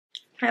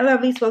Hi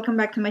lovelies, welcome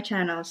back to my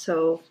channel.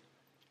 So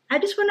I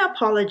just want to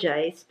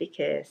apologize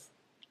because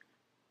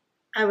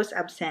I was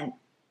absent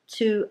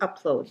 2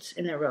 uploads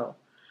in a row,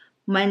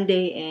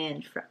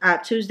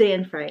 Tuesday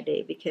and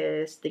Friday,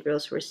 because the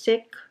girls were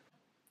sick.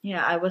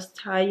 Yeah, I was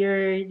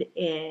tired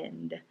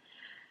and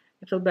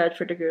I feel bad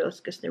for the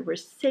girls because they were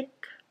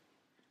sick.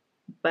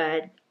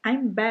 But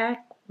I'm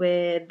back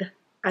with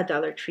a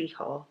Dollar Tree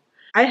haul.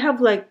 I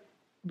have like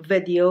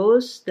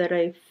videos that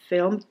I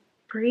filmed,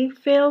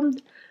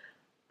 pre-filmed,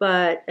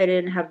 but I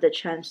didn't have the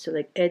chance to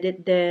like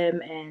edit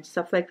them and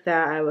stuff like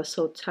that. I was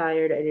so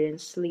tired, I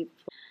didn't sleep.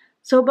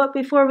 So, but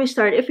before we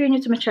start, if you're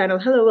new to my channel,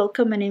 hello,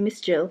 welcome. My name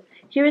is Jill.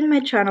 Here in my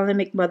channel, I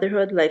make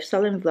motherhood,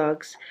 lifestyle, and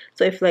vlogs.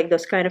 So if you like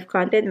those kind of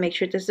content, make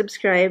sure to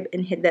subscribe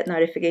and hit that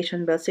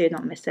notification bell so you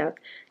don't miss out.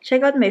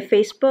 Check out my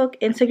Facebook,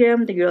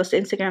 Instagram, the girls'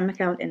 Instagram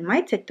account, and my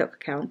TikTok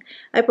account.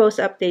 I post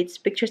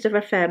updates, pictures of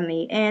our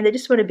family, and I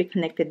just want to be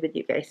connected with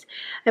you guys.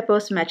 I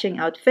post matching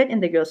outfit in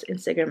the girls'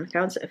 Instagram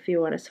account, so if you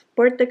want to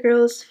support the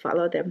girls,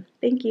 follow them.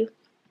 Thank you.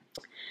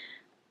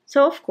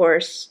 So of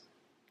course,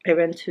 I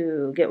went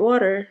to get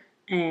water,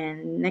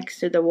 and next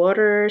to the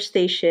water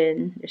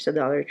station, there's a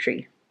Dollar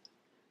Tree.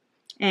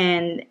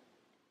 And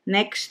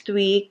next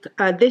week,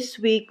 this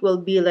week will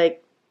be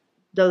like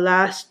the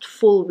last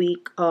full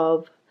week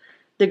of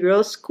the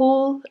girls'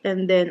 school,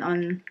 and then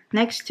on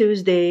next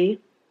Tuesday,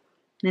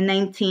 the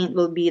 19th,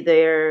 will be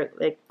their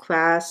like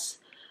class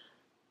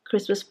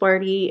Christmas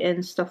party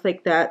and stuff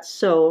like that.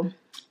 So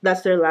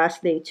that's their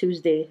last day,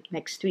 Tuesday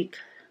next week,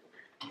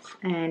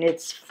 and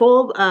it's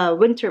full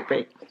winter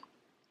break.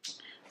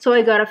 So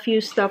I got a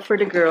few stuff for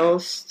the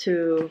girls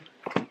to,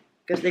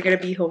 because they're gonna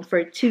be home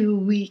for 2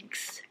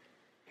 weeks.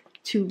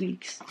 2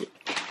 weeks.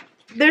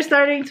 They're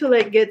starting to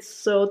like get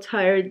so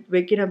tired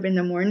waking up in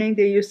the morning.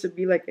 They used to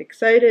be like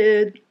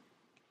excited,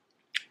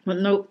 but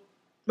nope,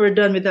 we're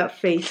done with that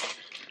phase.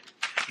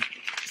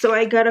 So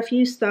I got a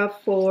few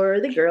stuff for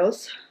the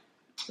girls.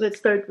 Let's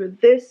start with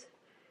this.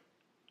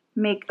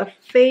 Make a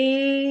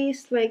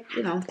face, like,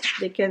 you know,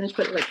 they can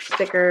put like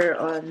sticker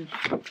on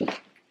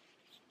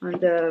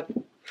the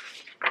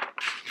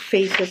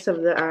faces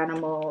of the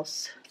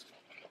animals.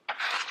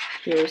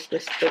 Here's the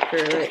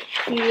sticker right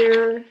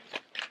here.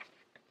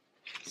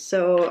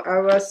 So I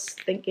was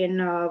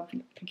thinking of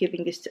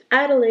giving this to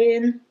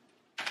Adeline.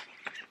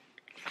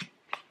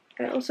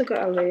 I also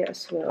got ALAIYA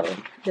as well.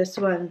 This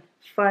one,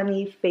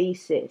 funny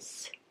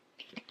faces.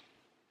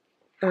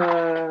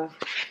 You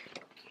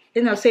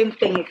know, same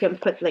thing. You can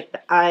put like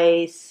the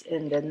eyes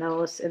and the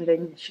nose, and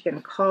then she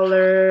can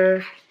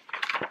color.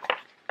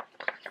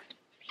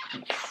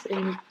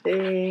 Same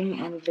thing,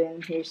 and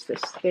then here's the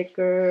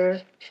sticker.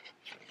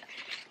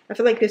 I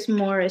feel like this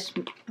is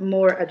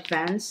more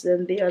advanced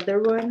than the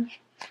other one.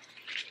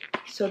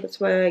 So that's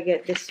why I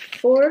get this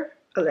for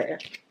ALAIYA.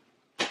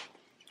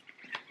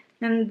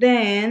 And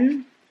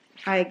then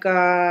I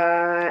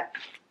got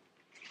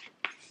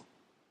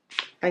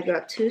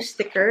 2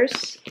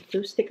 stickers,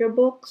 2 sticker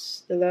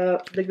books.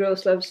 The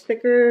girls love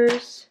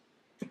stickers.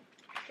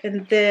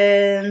 And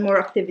then more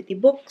activity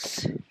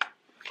books.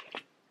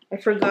 I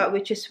forgot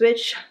which is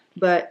which,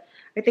 but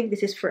I think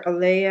this is for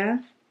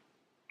ALAIYA.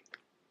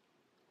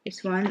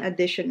 This one,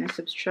 addition and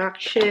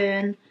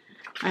subtraction.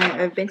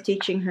 I've been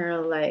teaching her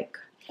like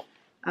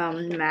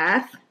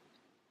math,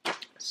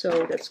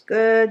 so that's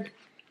good.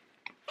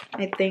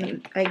 I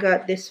think I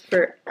got this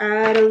for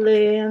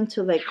Adeline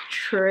to like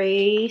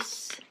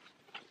tracing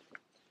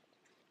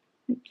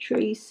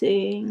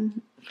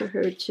for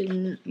her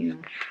to, you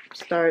know,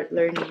 start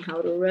learning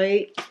how to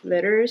write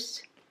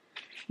letters.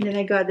 And then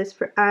I got this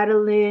for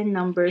Adeline,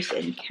 numbers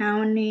and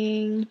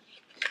counting.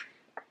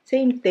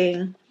 Same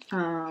thing.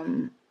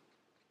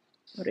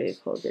 What do you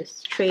call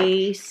this?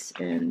 Trace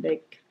and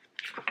like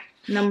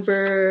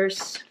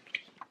numbers.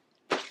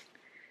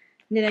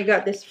 And then I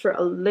got this for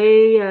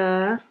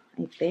ALAIYA, I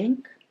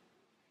think.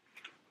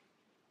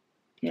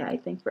 Yeah, I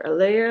think for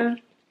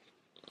ALAIYA.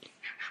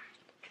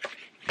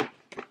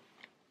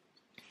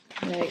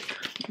 Like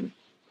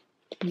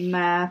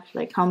math,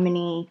 like how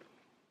many,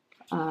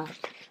 for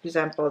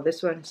example,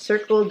 this one,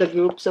 circle the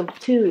groups of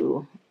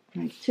 2.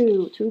 Like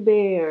 2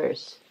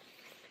 bears,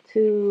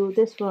 2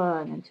 this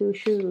one, and 2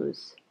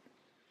 shoes.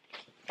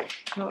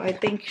 So I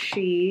think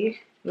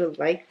she will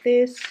like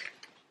this.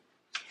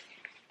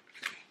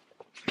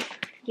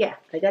 Yeah,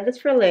 I got this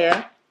for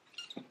ALAIYA.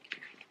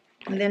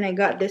 And then I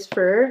got this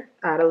for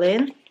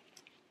Adeline.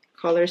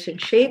 Colors and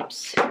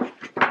shapes.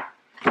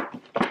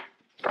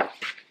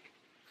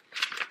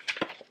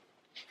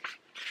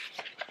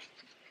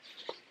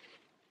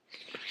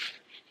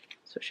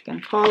 So she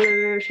can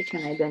color, she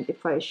can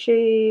identify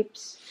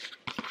shapes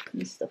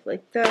and stuff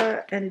like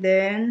that. And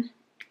then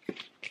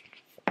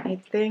I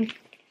think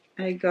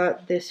I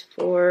got this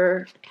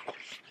for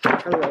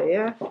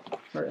ALAIYA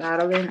or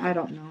Adeline, I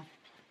don't know.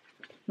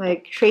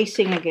 Like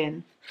tracing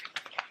again,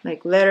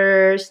 like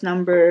letters,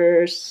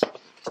 numbers.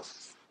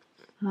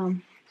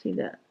 See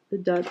that, the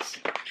dots,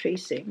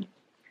 tracing.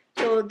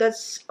 So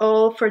that's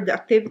all for the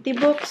activity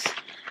books.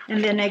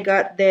 And then I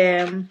got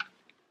them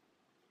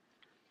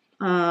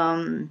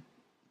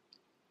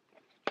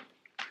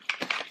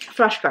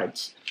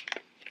flashcards.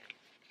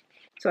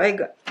 So I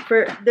got,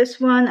 for this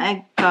one,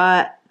 I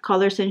got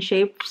Colors and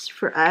Shapes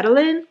for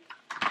Adeline,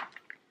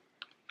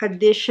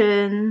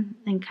 Addition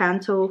and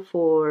Canto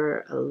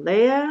for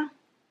ALAIYA,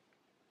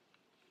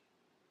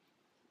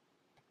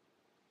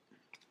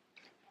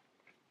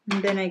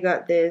 and then I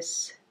got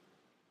this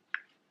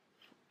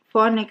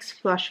phonics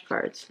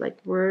flashcards, like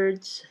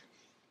words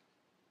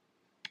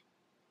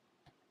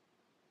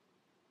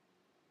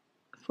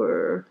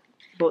for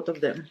both of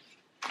them.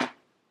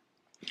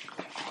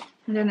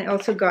 And then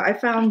I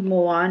found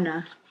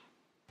Moana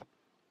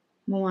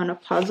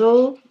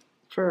puzzle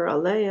for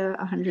ALAIYA,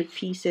 100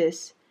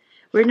 pieces.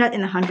 We're not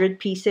in 100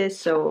 pieces,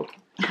 so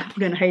I'm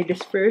gonna hide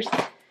this first,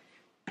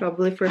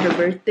 probably for her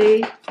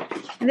birthday.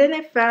 And then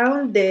I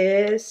found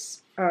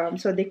this,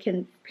 so they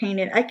can paint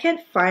it. I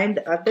can't find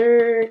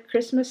other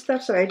Christmas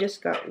stuff, so I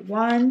just got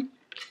one.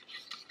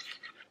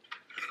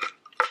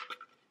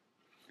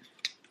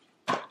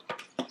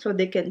 So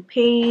they can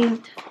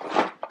paint.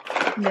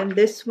 And then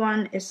this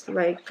one is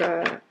like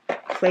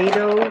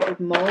Play-Doh with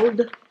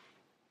mold.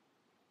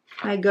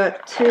 I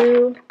got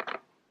 2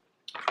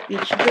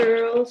 each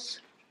girls.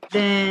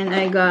 Then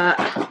I got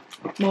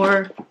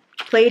more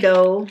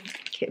Play-Doh,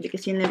 okay,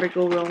 because you never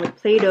go wrong with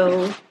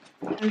Play-Doh.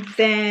 And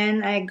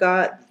then I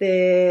got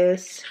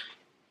this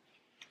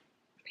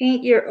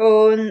paint your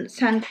own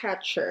sun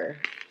catcher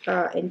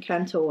in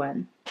Canto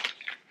 1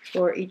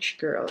 for each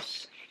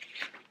girls.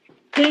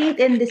 Paint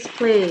and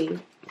display.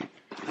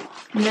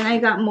 And then I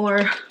got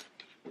more,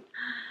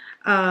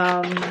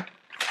 what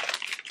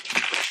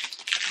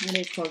do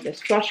you call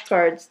this?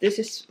 Flashcards. This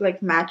is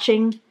like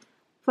matching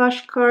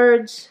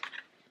flashcards.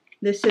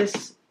 This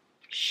is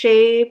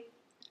shape,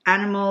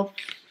 animal,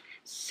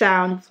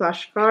 sound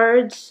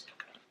flashcards.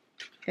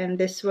 And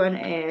this one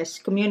is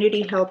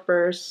community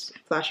helpers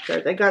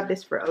flashcards. I got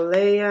this for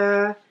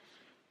ALAIYA.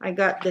 I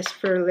got this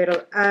for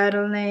little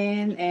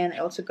Adeline. And I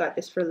also got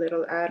this for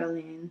little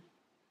Adeline.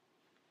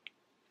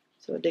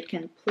 So they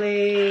can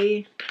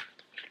play.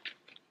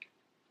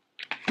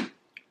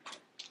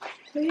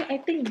 So yeah, I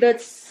think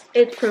that's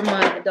it for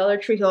my Dollar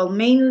Tree haul.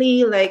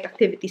 Mainly like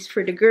activities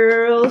for the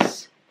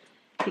girls,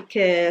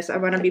 because I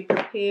want to be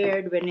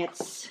prepared when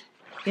it's,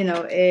 you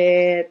know,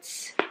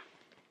 it's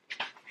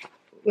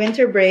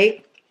winter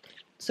break,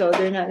 so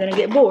they're not gonna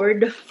get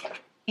bored,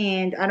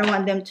 and I don't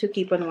want them to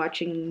keep on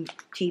watching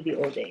TV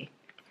all day.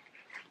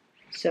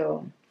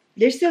 So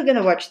they're still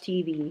gonna watch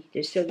TV.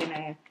 They're still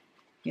gonna,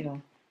 you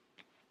know,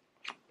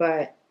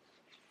 but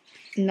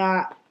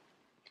not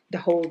the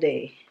whole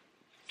day.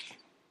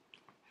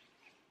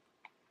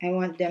 I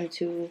want them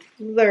to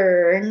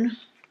learn,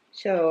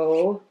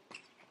 so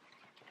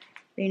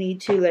they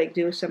need to like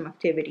do some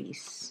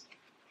activities.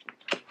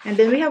 And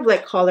then we have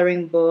like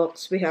coloring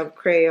books, we have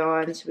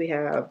crayons, we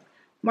have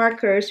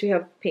markers, we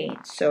have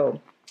paint. So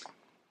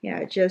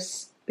yeah,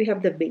 just we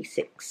have the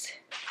basics.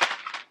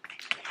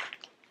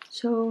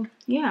 So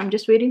yeah, I'm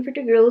just waiting for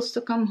the girls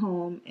to come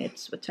home.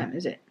 It's, what time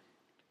is it?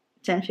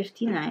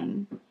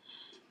 10:59.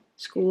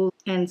 School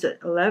ends at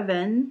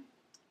 11.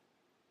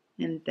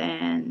 And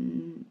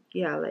then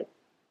yeah, like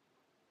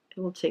it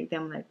will take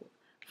them like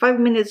 5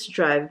 minutes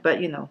drive,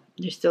 but you know,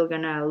 they're still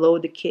gonna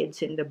load the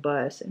kids in the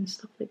bus and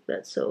stuff like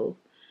that. So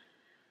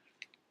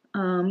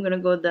I'm gonna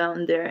go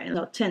down there in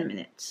about 10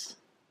 minutes.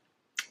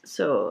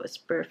 So it's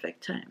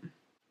perfect time.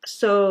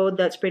 So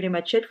that's pretty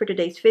much it for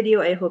today's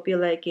video. I hope you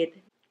like it.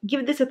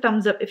 Give this a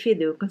thumbs up if you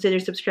do. Consider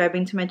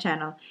subscribing to my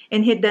channel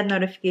and hit that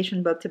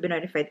notification bell to be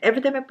notified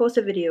every time I post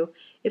a video.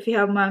 If you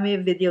have mommy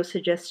video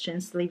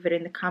suggestions, leave it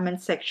in the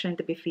comment section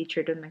to be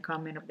featured on my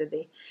comment of the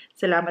day.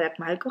 Salamat at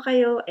mahal ko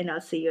kayo, and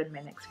I'll see you in my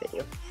next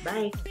video.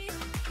 Bye!